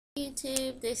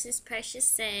YouTube, this is Precious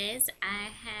Says. I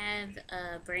have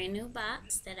a brand new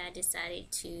box that I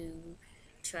decided to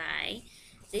try.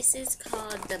 This is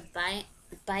called the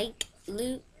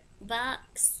Bikeloot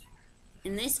Box,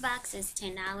 and this box is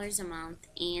 $10 a month,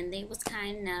 and they was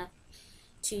kind enough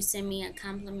to send me a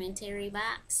complimentary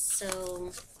box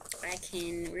so I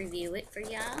can review it for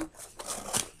y'all.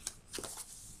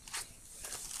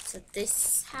 So this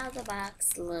is how the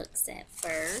box looks at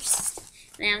first.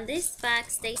 Now this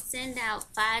box, they send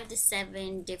out 5 to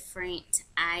 7 different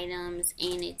items,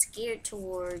 and it's geared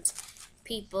towards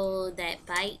people that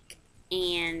bike,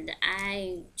 and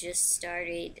I just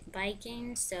started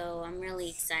biking, so I'm really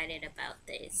excited about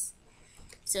this.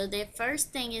 So the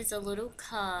first thing is a little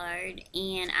card,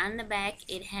 and on the back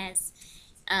it has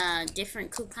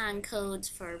different coupon codes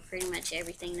for pretty much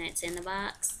everything that's in the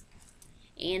box.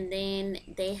 And then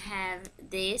they have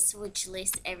this, which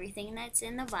lists everything that's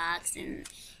in the box, and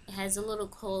it has a little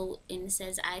quote, and it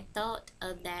says, "I thought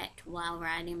of that while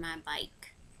riding my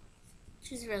bike,"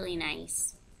 which is really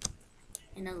nice,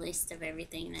 and a list of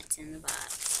everything that's in the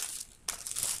box.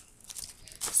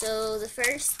 So the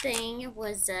first thing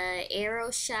was a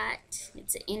arrow shot.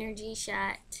 It's an energy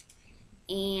shot,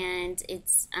 and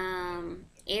it's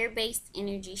air-based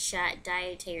energy shot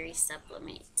dietary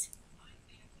supplement.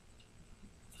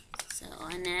 So,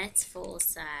 and that's full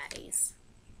size.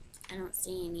 I don't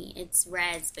see any. It's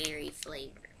raspberry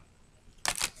flavor.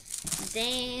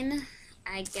 Then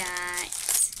I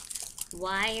got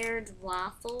wired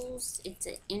waffles. It's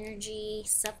an energy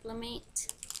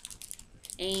supplement,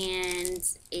 and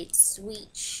it's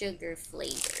sweet sugar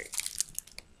flavored.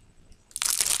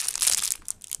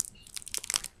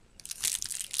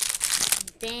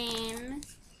 Then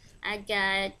I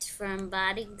got from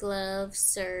Body Glove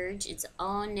Surge. It's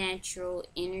all natural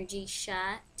energy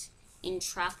shot in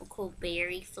tropical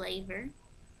berry flavor.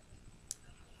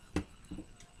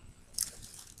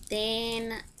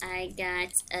 Then I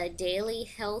got a Daily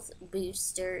Health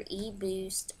Booster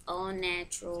E-Boost all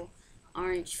natural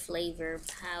orange flavor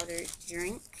powdered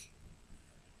drink.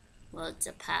 Well, it's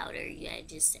a powder. You gotta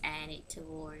just add it to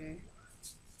water.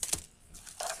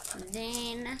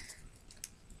 Then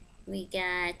we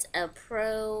got a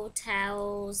Pro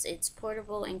Towels. It's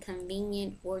portable and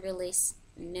convenient, waterless,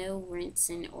 no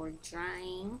rinsing or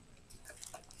drying.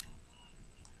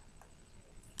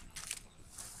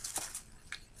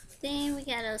 Then we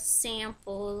got a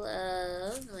sample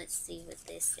of, let's see what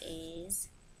this is.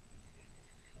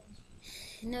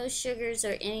 No sugars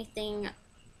or anything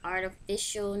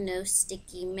artificial, no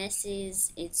sticky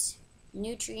messes. It's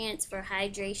nutrients for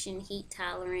hydration, heat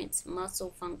tolerance,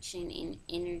 muscle function, and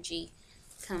energy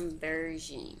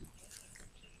conversion.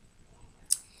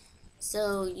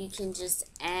 So you can just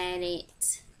add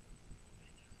it.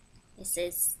 It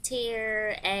says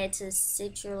add to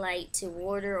citrulite to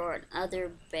water or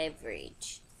another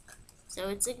beverage. So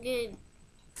it's a good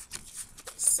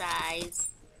size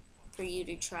for you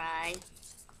to try.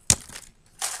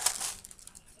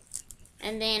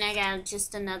 And then I got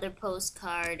just another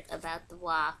postcard about the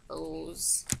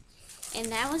waffles.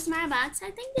 And that was my box. I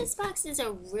think this box is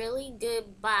a really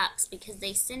good box because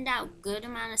they send out good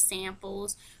amount of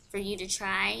samples for you to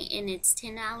try. And it's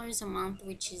 $10 a month,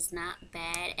 which is not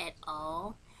bad at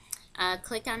all.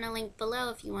 Click on the link below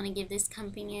if you want to give this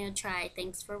company a try.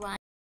 Thanks for watching.